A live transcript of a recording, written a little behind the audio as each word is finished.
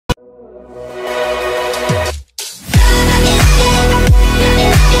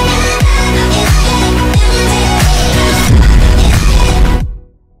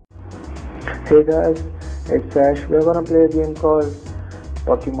Hey guys, it's Ash. We're gonna play a game called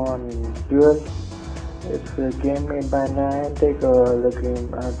Pokemon Duel. It's a game made by Niantic,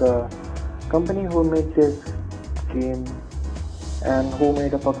 the company who made this game and who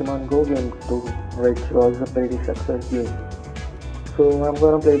made a Pokemon Go game too, which was a pretty successful game. So I'm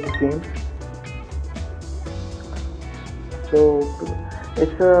gonna play this game. So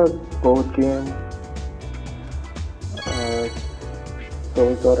it's a board game. So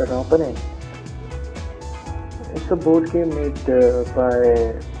we got an opening. It's a board game made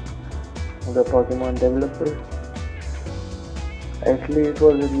by the Pokemon developers. Actually, it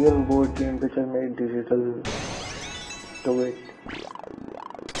was a real board game which I made digital to it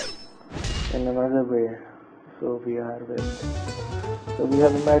in another way. So we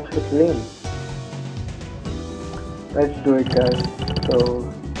have a match with Lane. Let's do it, guys. So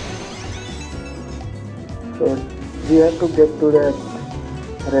we have to get to that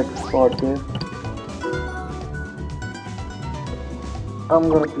red spot there. I'm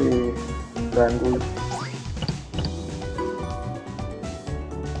gonna play Rangoon.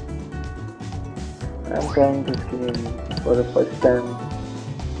 I'm trying this game for the first time,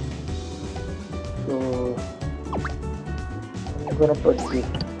 so I'm gonna put this.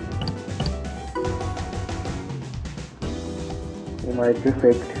 You might be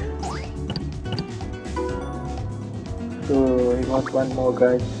faked. So we got one more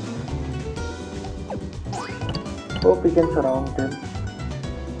guy. Hope we can surround him.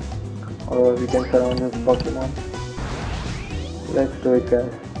 Or we can surround his Pokemon. Let's do it,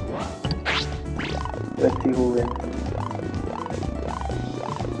 guys. Let's see who wins.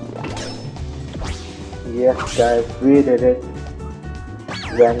 Yes, guys, we did it.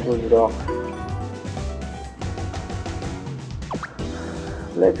 Rangoon rock.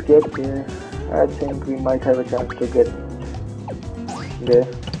 Let's get there. I think we might have a chance to get there.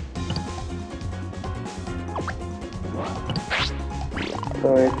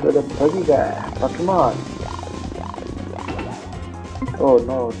 So it's with a buggy guy. Pokemon. Oh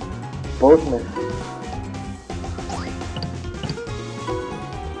no, both missed.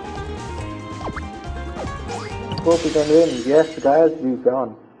 Hope we can win. Yes, guys, we've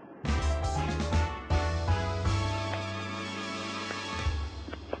won.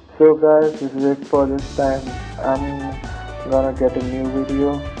 So guys, this is it for this time. I'm gonna get a new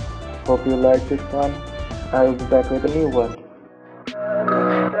video. Hope you like this one. I will be back with a new one.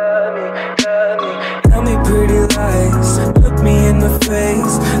 Tell me pretty lies, look me in the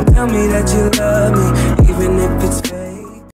face. Tell me that you love me, even if it's fake.